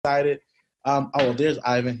excited. There's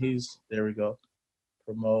Ivan. There we go.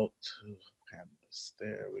 Promote to panelists.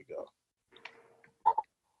 There we go.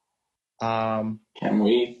 Can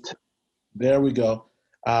we? There we go.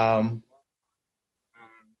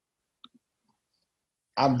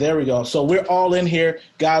 There we go. So we're all in here.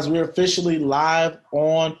 Guys, we're officially live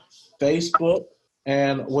on Facebook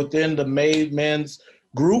and within the Made Men's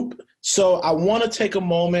group. So I want to take a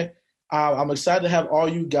moment. I'm excited to have all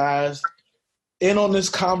you guys in on this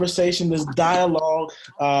conversation, this dialogue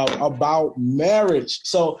about marriage.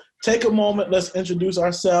 So take a moment. Let's introduce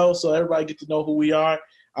ourselves so everybody get to know who we are.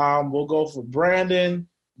 We'll go for Brandon,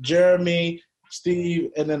 Jeremy,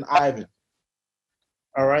 Steve, and then Ivan.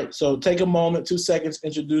 All right. So take a moment, 2 seconds,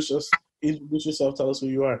 introduce yourself. Tell us who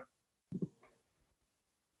you are.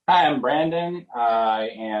 Hi, I'm Brandon. I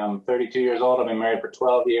am 32 years old. I've been married for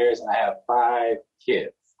 12 years, and I have 5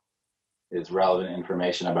 kids. It's relevant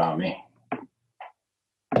information about me.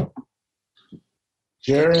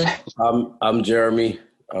 Jeremy? I'm Jeremy.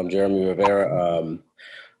 I'm Jeremy Rivera.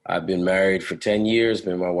 I've been married for 10 years,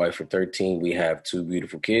 been with my wife for 13. We have 2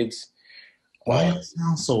 beautiful kids. Why you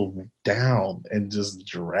sound so down and just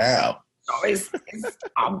drab? I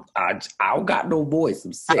don't got no voice.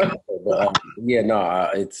 I'm sick.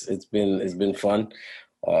 It's been fun.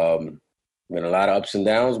 Been a lot of ups and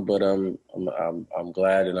downs, but I'm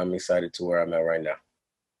glad and I'm excited to where I'm at right now.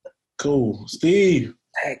 Cool, Steve.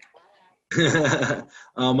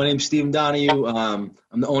 My name's Stephen Donahue. I'm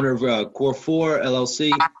the owner of Core 4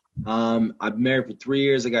 LLC. I've been married for 3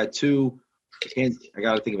 years. I got 2. I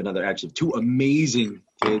gotta think of another. Actually, 2 amazing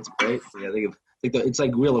kids. Right? Yeah, I think it's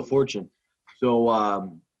like Wheel of Fortune. So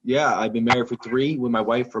I've been married for 3 with my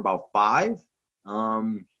wife for about 5.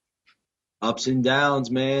 Ups and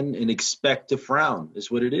downs, man, and expect to frown.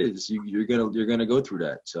 Is what it is. You're gonna go through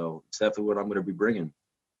that. So it's definitely what I'm gonna be bringing.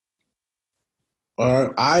 All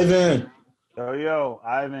right, Ivan. Yo,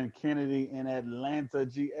 Ivan Kennedy in Atlanta,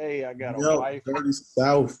 GA. I got a wife. Dirty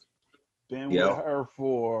South. Been with her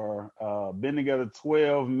for, been together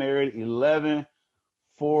 12, married 11,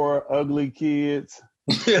 4 ugly kids.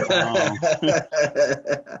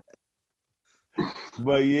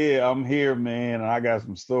 But yeah, I'm here, man, and I got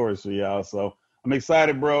some stories for y'all. So I'm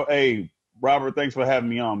excited, bro. Hey, Robert, thanks for having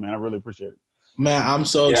me on, man. I really appreciate it. Man, I'm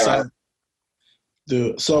so excited. Right.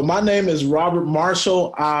 Dude, so my name is Robert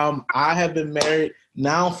Marshall. I have been married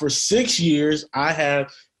now for 6 years.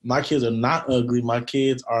 My kids are not ugly. My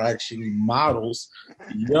kids are actually models.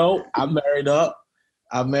 I'm married up.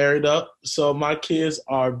 So my kids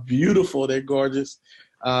are beautiful. They're gorgeous.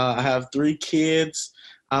 I have 3 kids.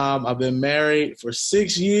 I've been married for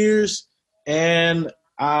 6 years. And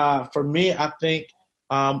for me, I think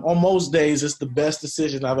on most days, it's the best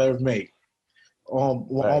decision I've ever made. On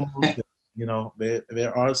most days.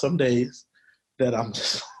 There are some days that I'm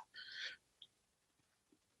just.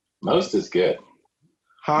 Most is good.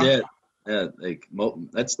 Huh? Yeah. Like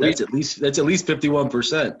that's at least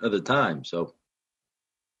 51% of the time. So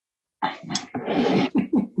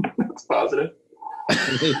That's positive.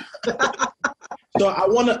 So I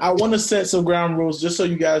want to set some ground rules just so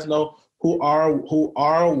you guys know who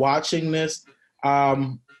are watching this.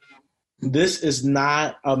 This is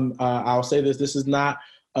not. I'll say this. This is not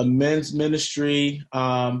a men's ministry.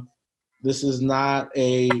 This is not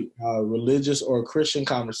a religious or a Christian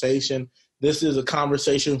conversation. This is a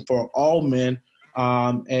conversation for all men,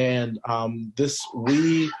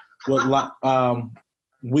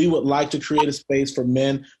 we would like to create a space for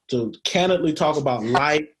men to candidly talk about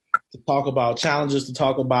life, to talk about challenges, to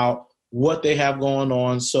talk about what they have going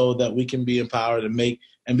on, so that we can be empowered and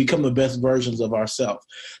become the best versions of ourselves.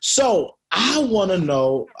 So I want to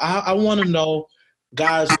know,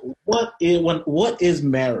 guys, what is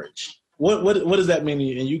marriage? What does that mean to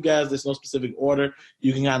you? And you guys, there's no specific order.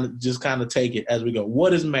 You can kind of take it as we go.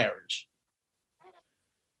 What is marriage?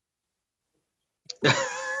 all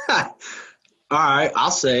right,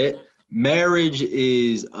 I'll say it. Marriage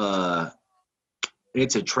is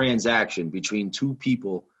it's a transaction between 2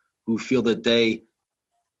 people who feel that they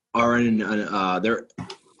are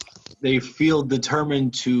they feel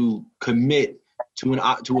determined to commit to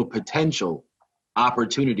a potential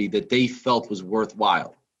opportunity that they felt was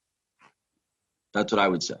worthwhile. That's what I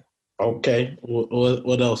would say. Okay.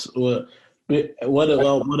 What else? What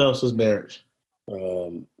else is marriage?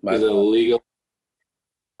 Is a legal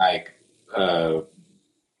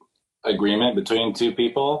agreement between 2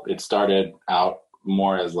 people. It started out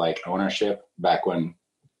more as like ownership back when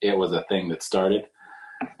it was a thing that started,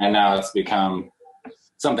 and now it's become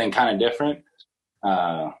something kind of different.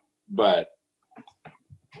 But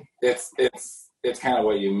it's kind of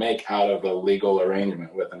what you make out of a legal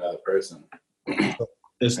arrangement with another person.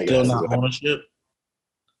 It's I still guess. not ownership.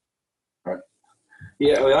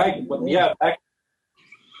 Yeah, back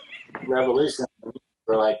revolution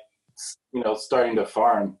for like, starting to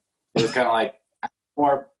farm. It was kind of like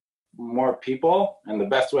more people, and the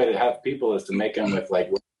best way to have people is to make them with like.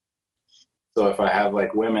 So if I have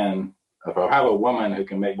like women, if I have a woman who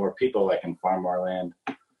can make more people, I can farm more land,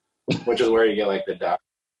 which is where you get like the dog.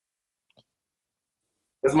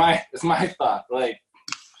 It's my thought. Like,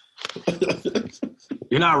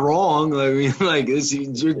 you're not wrong. I mean, like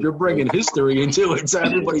you're bringing history into it, so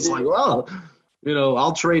everybody's like, well,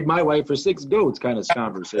 I'll trade my wife for 6 goats, kind of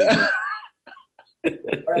conversation. This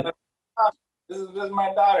is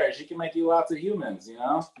my daughter. She can make you lots of humans.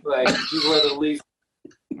 Like she's worth at least.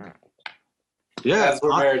 Yeah, that's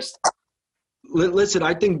where marriage. Listen,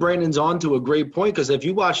 I think Brandon's on to a great point, because if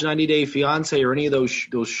you watch 90 Day Fiance or any of those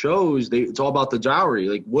shows, it's all about the dowry.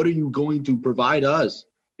 Like, what are you going to provide us?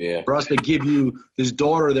 Yeah. For us to give you this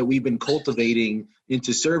daughter that we've been cultivating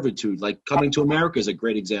into servitude. Like Coming to America is a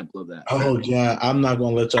great example of that. Oh yeah, I'm not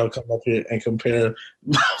gonna let y'all come up here and compare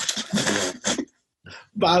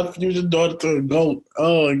my future daughter to a goat.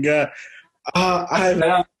 Oh God,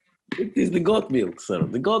 It is the goat milk, sir.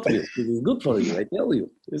 The goat milk. It is good for you. I tell you,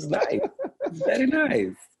 it's nice. It's very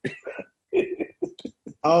nice.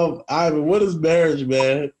 Ivan, what is marriage,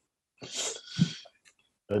 man?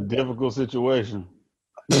 A difficult situation.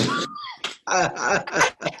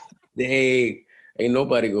 Hey, ain't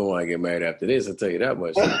nobody gonna want to get married after this. I'll tell you that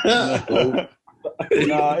much.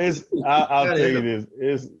 I'll tell you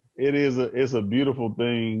this. It's a beautiful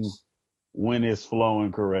thing when it's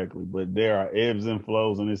flowing correctly, but there are ebbs and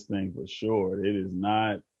flows in this thing for sure. It is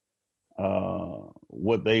not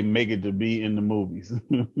what they make it to be in the movies.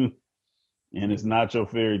 And it's not your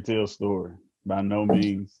fairy tale story by no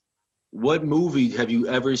means. What movie have you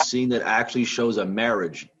ever seen that actually shows a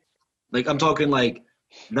marriage? Like, I'm talking like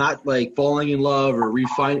not like falling in love or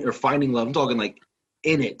finding love. I'm talking like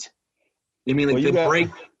in it. I mean,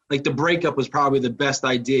 like the breakup was probably the best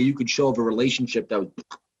idea you could show of a relationship that was.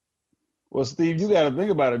 Well, Steve, you got to think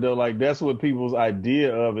about it though. Like, that's what people's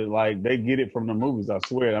idea of it. Like, they get it from the movies. I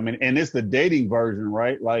swear. I mean, and it's the dating version,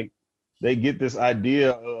 right? Like, they get this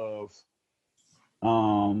idea of,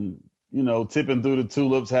 tipping through the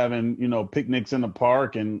tulips, having, picnics in the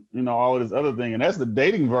park, and all of this other thing, and that's the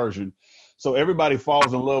dating version. So everybody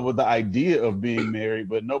falls in love with the idea of being married,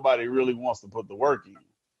 but nobody really wants to put the work in.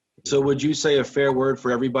 So, would you say a fair word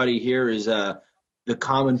for everybody here is the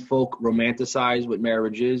common folk romanticize what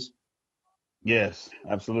marriage is? Yes,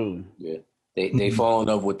 absolutely. Yeah, they fall in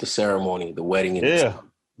love with the ceremony, the wedding.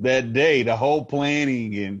 That day, the whole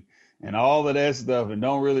planning and all of that stuff, and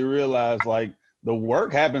don't really realize like the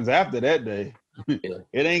work happens after that day. Yeah.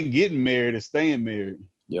 It ain't getting married; it's staying married.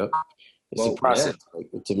 Yep, it's a process. Yeah.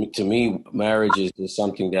 Like, to me, marriage is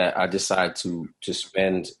something that I decide to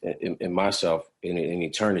spend in myself in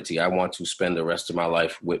eternity. I want to spend the rest of my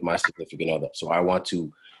life with my significant other, so I want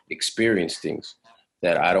to experience things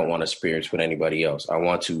that I don't want to experience with anybody else. I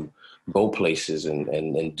want to go places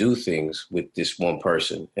and do things with this one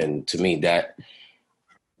person. And to me, that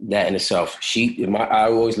in itself, I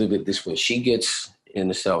always live it this way. She gets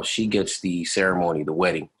the ceremony, the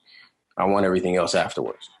wedding. I want everything else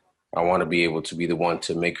afterwards. I want to be able to be the one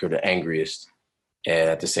to make her the angriest and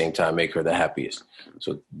at the same time make her the happiest.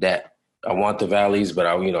 So that I want the valleys, but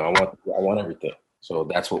I want everything. So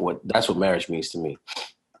that's what marriage means to me.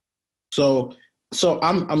 So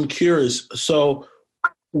I'm curious. So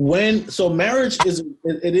marriage is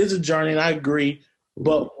a journey, and I agree.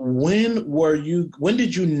 But when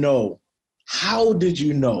did you know? How did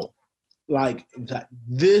you know, like, that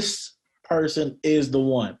this person is the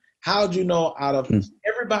one? How did you know out of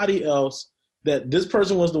everybody else that this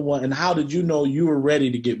person was the one? And how did you know you were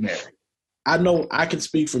ready to get married? I know I can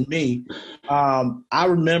speak for me. I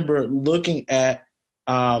remember looking at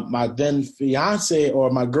my then fiance, or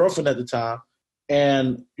my girlfriend at the time,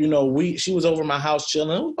 and she was over my house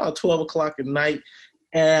chilling. It was about 12 o'clock at night,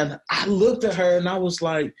 and I looked at her and I was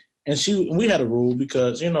like, and we had a rule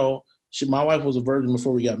because my wife was a virgin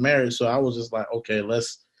before we got married, so I was just like, okay,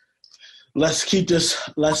 let's keep this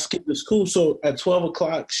cool. So at 12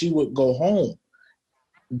 o'clock she would go home.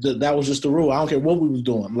 That was just the rule. I don't care what we was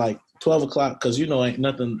doing, like 12 o'clock, because ain't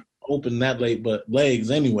nothing open that late but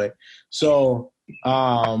legs anyway. So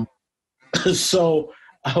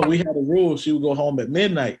we had a rule. She would go home at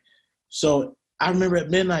midnight. So I remember at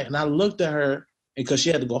midnight, and I looked at her because she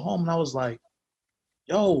had to go home, and I was like,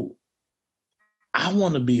 yo, I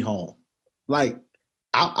want to be home. Like,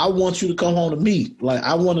 I want you to come home to me. Like,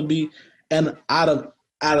 I want to be. And out of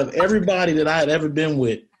everybody that I had ever been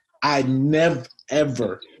with, I never,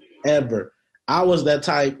 ever, ever. I was that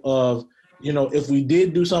type of, if we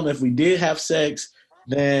did do something, if we did have sex,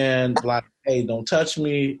 then like, hey, don't touch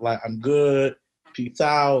me. Like, I'm good. Peace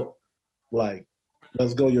out. Like,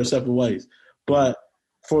 let's go your separate ways. But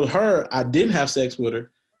for her, I didn't have sex with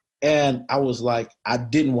her, and I was like, I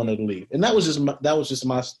didn't want her to leave, and that was just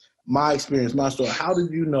my experience, my story. How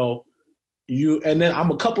did you know you? And then I'm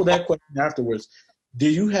gonna couple that question afterwards.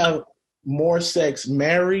 Did you have more sex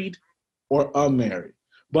married or unmarried?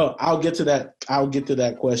 But I'll get to that. I'll get to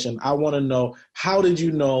that question. I want to know, how did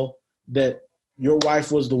you know that your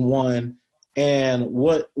wife was the one, and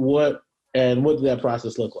what did that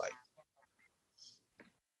process look like?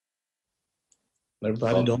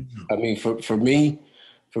 Everybody don't know. I mean, for me,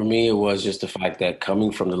 it was just the fact that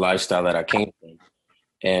coming from the lifestyle that I came from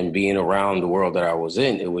and being around the world that I was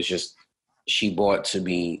in, it was just, she brought to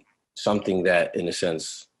me something that, in a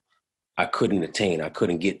sense, I couldn't attain, I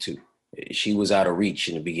couldn't get to. She was out of reach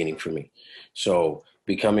in the beginning for me. So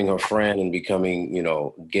becoming her friend and becoming,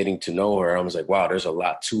 getting to know her, I was like, wow, there's a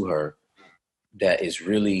lot to her that is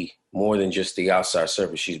really more than just the outside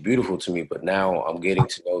surface. She's beautiful to me, but now I'm getting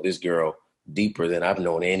to know this girl deeper than I've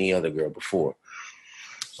known any other girl before.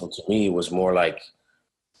 So to me, it was more like,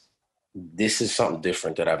 this is something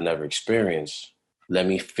different that I've never experienced. Let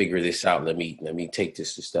me figure this out. Let me take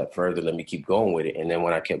this a step further. Let me keep going with it. And then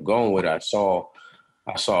when I kept going with it, I saw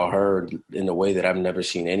her in a way that I've never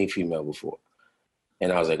seen any female before.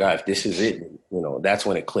 And I was like, all right, if this is it, that's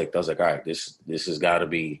when it clicked. I was like, all right, this has got to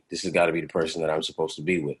be the person that I'm supposed to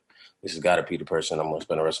be with. This has got to be the person I'm going to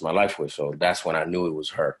spend the rest of my life with. So that's when I knew it was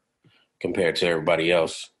her compared to everybody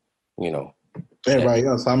else, Everybody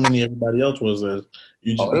else? How many everybody else was there?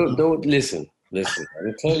 Listen. I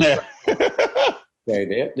tell you,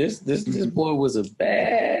 okay, this boy was a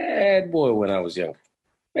bad boy when I was young.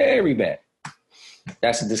 Very bad.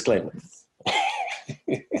 That's a disclaimer.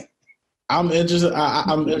 I'm interested.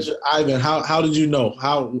 I'm interested, Ivan. How did you know?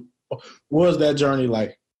 What was that journey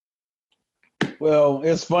like? Well,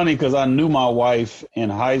 it's funny because I knew my wife in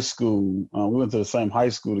high school. We went to the same high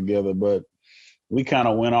school together, but we kind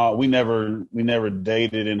of went off. We never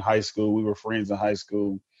dated in high school. We were friends in high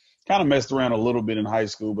school. Kind of messed around a little bit in high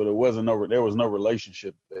school, but there was no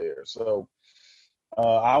relationship there. So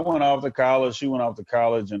I went off to college. She went off to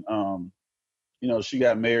college, and she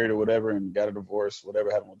got married or whatever and got a divorce, whatever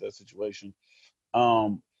happened with that situation.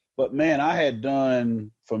 But man, I had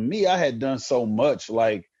done so much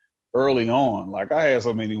like early on. Like I had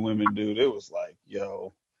so many women, dude. It was like,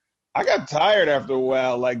 yo, I got tired after a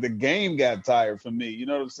while. Like the game got tired for me. You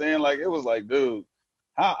know what I'm saying? Like it was like, dude,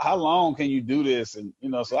 how long can you do this? And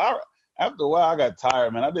so after a while I got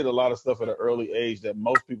tired, man. I did a lot of stuff at an early age that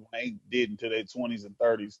most people ain't did until their 20s and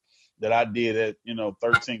 30s that I did at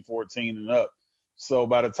 13, 14 and up. So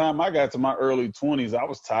by the time I got to my early 20s, I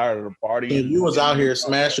was tired of the partying. You was out here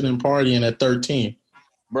smashing and partying at 13.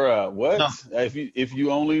 Bruh, what? No. If you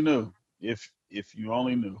only knew. If you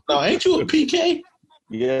only knew. No, ain't you a PK?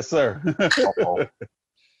 Yes, sir.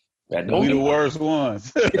 That we the worst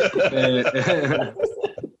ones.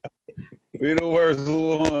 We the worst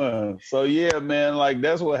ones. So yeah, man, like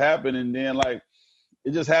that's what happened, and then like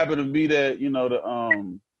it just happened to be that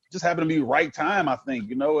just happened to be right time. I think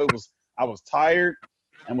I was tired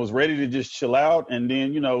and was ready to just chill out, and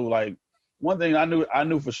then like one thing I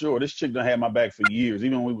knew for sure, this chick done had my back for years.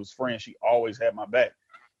 Even when we was friends, she always had my back.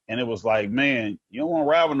 And it was like, man, you don't want to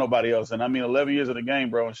ride with nobody else. And I mean, 11 years of the game,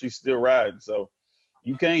 bro, and she's still riding. So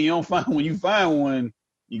when you find one,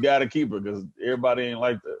 you got to keep her because everybody ain't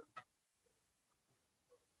like that.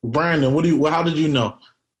 Brandon, how did you know?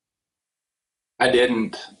 I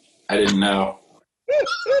didn't know.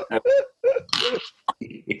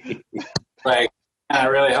 Like, I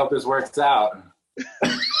really hope this works out.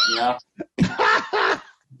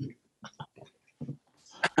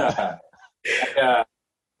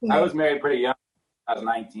 I was married pretty young. I was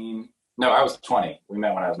 19. No, I was 20. We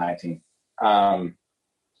met when I was 19.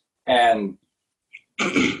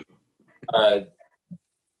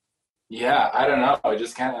 Yeah, I don't know. I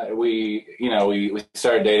just kind of, we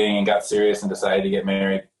started dating and got serious and decided to get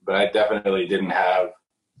married, but I definitely didn't have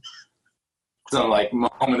some like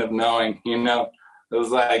moment of knowing, It was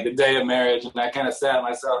like the day of marriage, and I kind of sat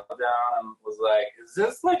myself down and was like, is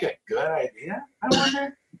this like a good idea? I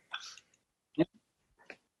wonder.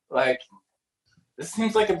 Like, this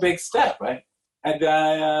seems like a big step, right? And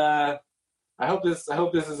I hope this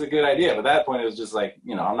is a good idea. But at that point, it was just like,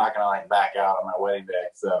 I'm not gonna like back out on my wedding day.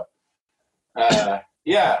 So,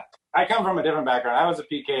 yeah, I come from a different background. I was a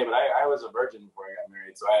PK, but I was a virgin before I got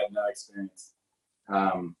married, so I had no experience.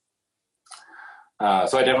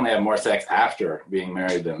 So I definitely have more sex after being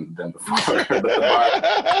married than before.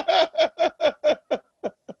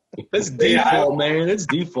 That's default, man. That's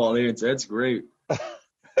default answer. That's great. I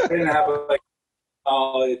didn't have like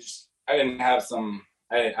knowledge. I didn't have some.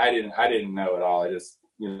 I didn't know it all. I just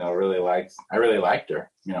really liked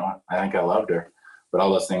her. I think I loved her, but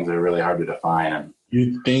all those things are really hard to define. And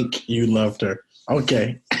you think you loved her?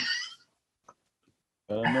 Okay. I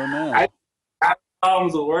don't know now. I have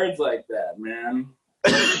problems with words like that, man.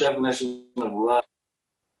 What's the definition of love?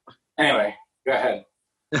 Anyway, go ahead.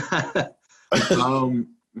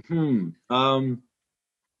 Man,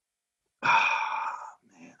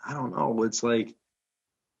 I don't know. It's like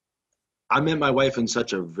I met my wife in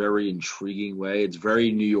such a very intriguing way. It's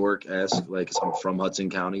very New York-esque, like 'cause I'm from Hudson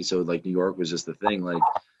County, so like New York was just the thing. Like,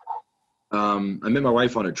 I met my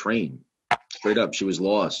wife on a train, straight up. She was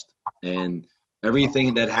lost, and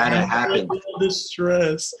everything that had to happen.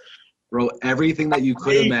 Distress, bro. Everything that you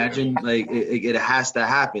could imagine, like it has to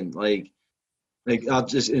happen. Like I'll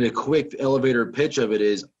just in a quick elevator pitch of it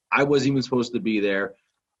is, I wasn't even supposed to be there.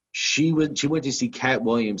 She went to see Cat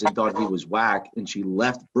Williams and thought he was whack, and she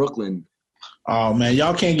left Brooklyn. Oh man,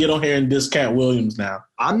 y'all can't get on here and diss Cat Williams now.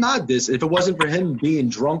 I'm not this. If it wasn't for him being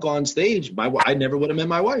drunk on stage, I never would have met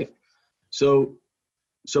my wife. So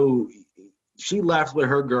she left with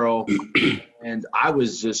her girl, and I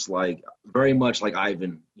was just like very much like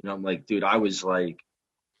Ivan. I'm like, dude, I was like,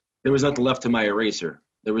 there was nothing left to my eraser.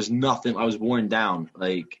 There was nothing. I was worn down,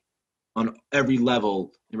 like on every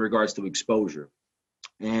level in regards to exposure.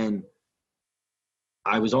 And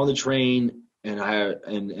I was on the train,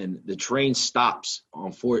 and the train stops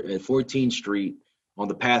at 14th Street on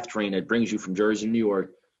the PATH train that brings you from Jersey to New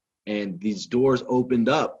York. And these doors opened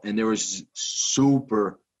up, and there was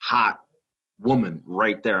super hot woman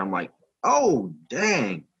right there. I'm like, oh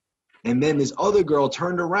dang! And then this other girl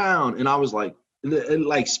turned around, and I was like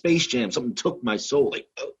Space Jam, something took my soul, like,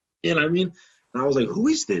 you know what I mean? And I was like, who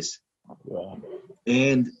is this? Wow.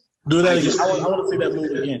 And do that again. I want to see that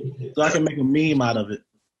movie again, so I can make a meme out of it.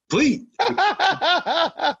 Please.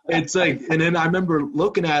 It's like, and then I remember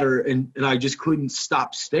looking at her, and I just couldn't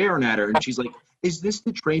stop staring at her. And she's like, is this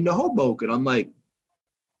the train to Hoboken? I'm like,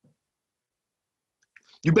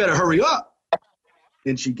 you better hurry up.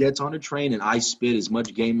 And she gets on the train, and I spit as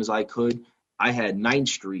much game as I could. I had 9th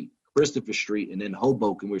Street, Christopher Street, and then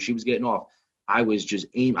Hoboken, where she was getting off. I was just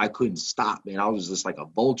I couldn't stop, man. I was just like a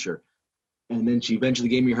vulture. And then she eventually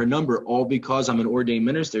gave me her number, all because I'm an ordained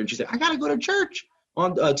minister. And she said, I got to go to church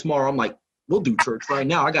on tomorrow. I'm like, we'll do church right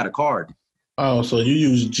now. I got a card. Oh, so you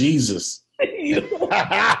use Jesus. Hey,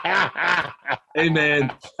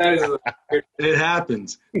 man, it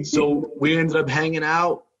happens. So we ended up hanging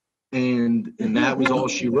out, and that was all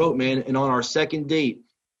she wrote, man. And on our second date,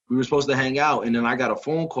 we were supposed to hang out, and then I got a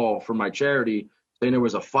phone call from my charity saying there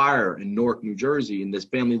was a fire in Newark, New Jersey, and this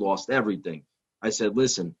family lost everything. I said,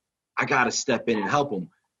 listen, I got to step in and help them.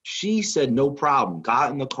 She said, no problem,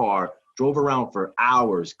 got in the car, drove around for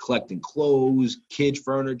hours collecting clothes, kids'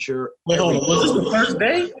 furniture. Wait, hold on. Was this the first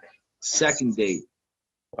date? Second date.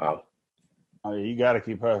 Wow. Oh, yeah, you got to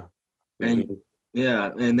keep her. And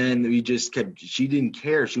yeah, and then we just kept, she didn't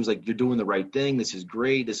care. She was like, you're doing the right thing. This is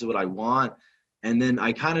great. This is what I want. And then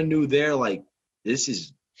I kind of knew there, like, this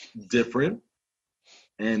is different.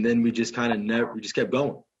 And then we just kind of we just kept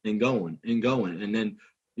going and going and going. And then,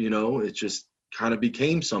 it just kind of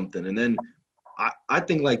became something. And then I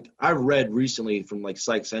think, like, I've read recently from like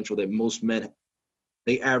Psych Central that most men,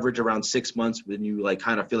 they average around 6 months when you like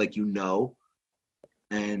kind of feel like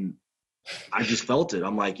and I just felt it.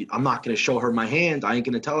 I'm like, I'm not going to show her my hand. I ain't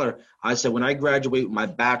going to tell her. I said, when I graduate with my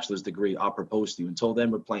bachelor's degree, I'll propose to you. Until then,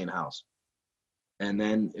 we're playing house. And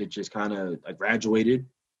then it just kind of, I graduated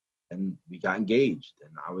and we got engaged.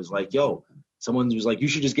 And I was like, yo, someone was like, you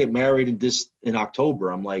should just get married in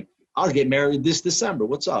October. I'm like, I'll get married this December.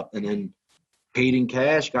 What's up? And then paid in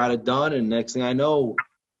cash, got it done. And next thing I know,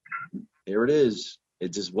 here it is.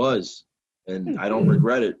 It just was. And I don't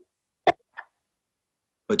regret it.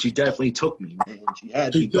 But she definitely took me, man. She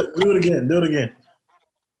had me. Do it again.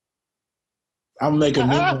 I'm gonna make a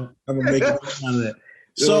meme out of that.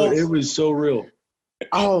 So it was so real.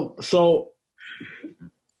 Oh, so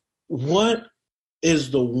what is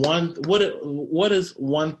one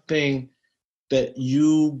thing that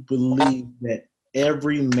you believe that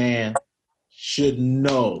every man should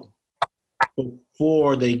know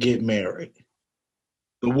before they get married?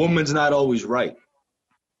 The woman's not always right.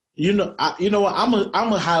 You know what?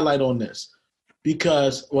 I'm a highlight on this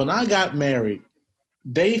because when I got married,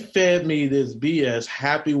 they fed me this BS,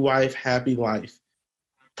 happy wife, happy life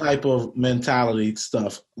type of mentality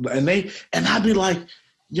stuff, and I'd be like,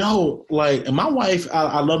 Yo, like, and my wife,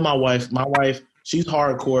 I love my wife. My wife, she's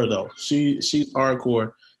hardcore though. She's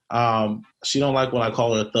hardcore. She don't like when I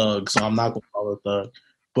call her a thug, so I'm not gonna call her a thug.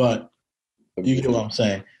 But you get what I'm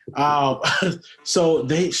saying. So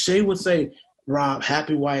she would say, Rob,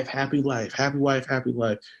 happy wife, happy life, happy wife, happy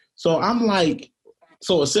life. So I'm like,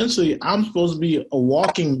 so essentially, I'm supposed to be a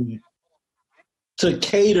walking to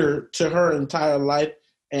cater to her entire life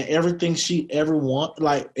and everything she ever want,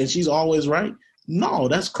 like, and she's always right. No,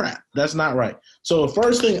 that's crap. That's not right. So the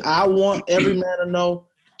first thing I want every man to know,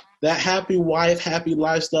 that happy wife, happy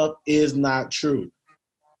life stuff is not true.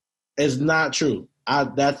 It's not true.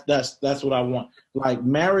 That's what I want. Like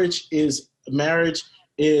marriage is a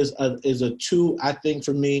two. I think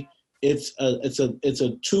for me, it's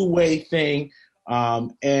a two-way thing,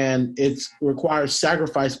 and it requires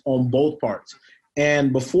sacrifice on both parts.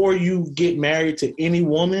 And before you get married to any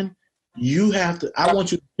woman, you have to. I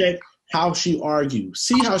want you to check how she argues.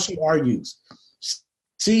 See how she argues.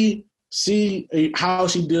 See how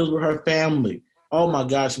she deals with her family. Oh my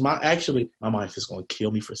gosh, my wife is going to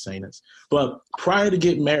kill me for saying this. But prior to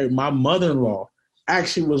getting married, my mother-in-law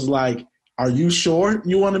actually was like, "Are you sure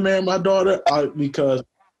you want to marry my daughter? Because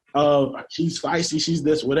she's feisty, she's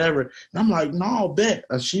this, whatever." And I'm like, "No, bet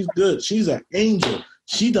she's good. She's an angel.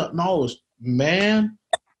 She doesn't know." Man,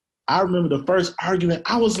 I remember the first argument.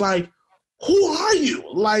 I was like, "Who are you?"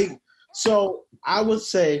 Like, so I would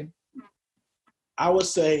say,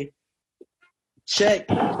 check,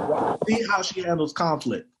 see how she handles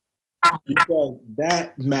conflict, because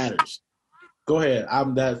that matters. Go ahead.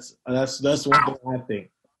 That's one thing I think.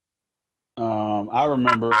 I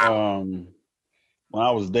remember when I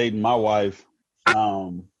was dating my wife,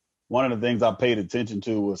 one of the things I paid attention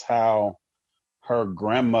to was how her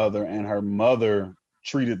grandmother and her mother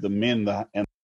treated the men in